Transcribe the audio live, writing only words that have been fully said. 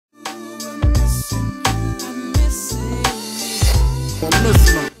I'm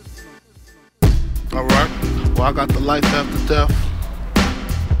missing them. Alright, well I got the life after death.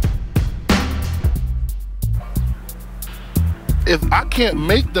 If I can't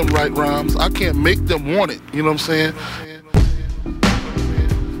make them write rhymes, I can't make them want it, you know what I'm saying?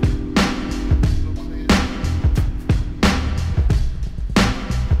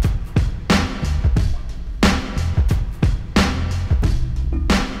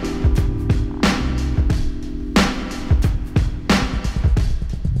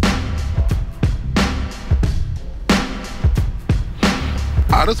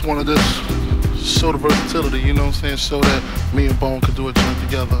 I just wanted to show the versatility, you know what I'm saying? Show that me and Bone could do a joint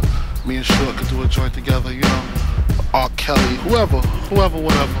together, me and Short could do a joint together, you know? R. Kelly, whoever,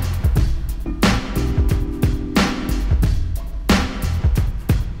 whatever.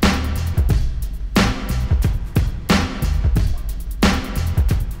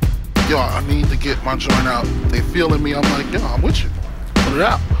 Yo, I need to get my joint out. They feeling me, I'm like, yo, I'm with you. Put it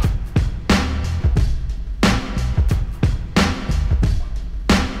out.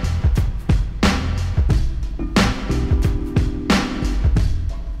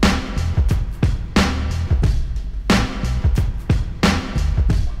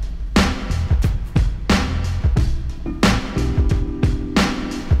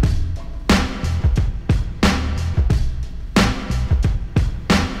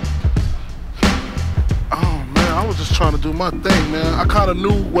 Trying to do my thing, man. I kind of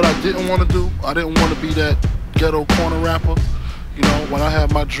knew what I didn't want to do. I didn't want to be that ghetto corner rapper. You know, when I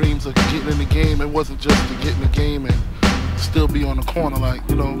had my dreams of getting in the game, it wasn't just to get in the game and still be on the corner. Like,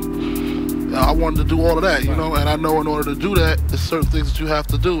 you know, I wanted to do all of that, you know, and I know in order to do that, there's certain things that you have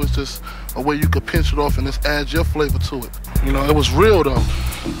to do. It's just a way you could pinch it off and just add your flavor to it. You know, it was real though. You know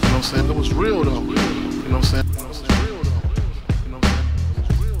what I'm saying? It was real though. You know what I'm saying?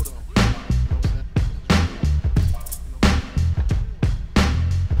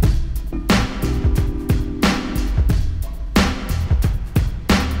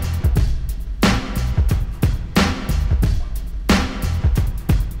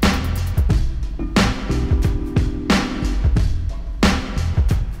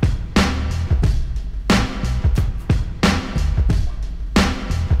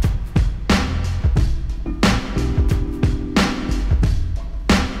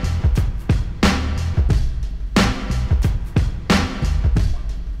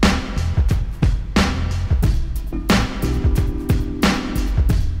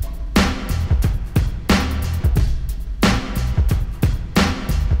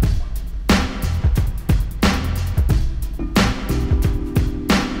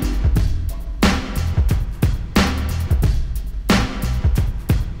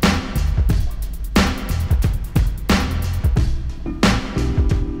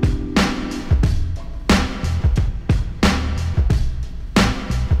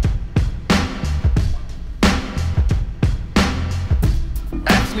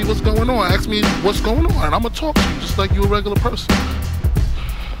 What's going on? Ask me what's going on, and I'm gonna talk to you just like you a regular person.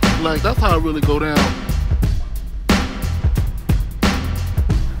 Like, that's how I really go down.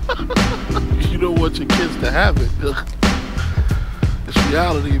 You don't want your kids to have it. It's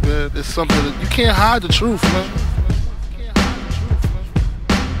reality, man. It's something that you can't hide the truth, man.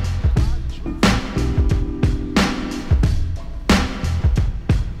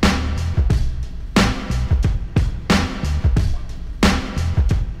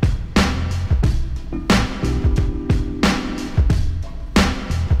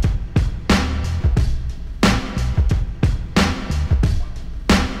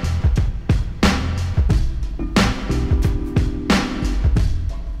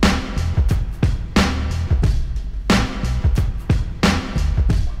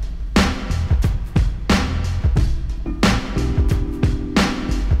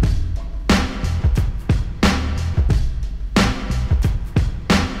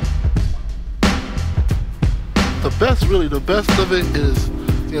 The best of it is,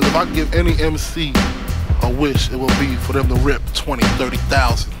 you know, if I give any MC a wish, it will be for them to rip 20,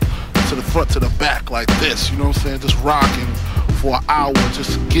 30,000 to the front, to the back like this, you know what I'm saying? Just rocking for an hour,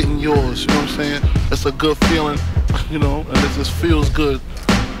 just getting yours, you know what I'm saying? It's a good feeling, you know, and it just feels good.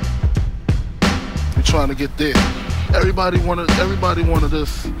 You're trying to get there. Everybody wanna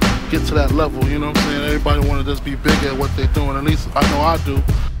just get to that level, you know what I'm saying? Everybody wanna just be big at what they're doing, at least I know I do.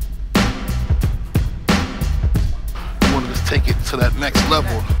 Take it to that next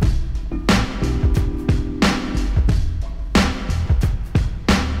level.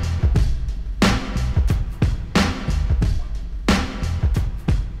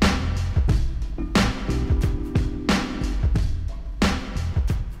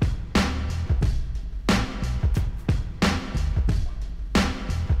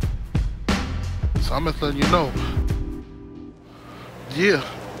 So I'm just letting you know. Yeah. You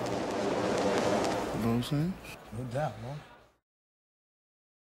know what I'm saying? No doubt, man.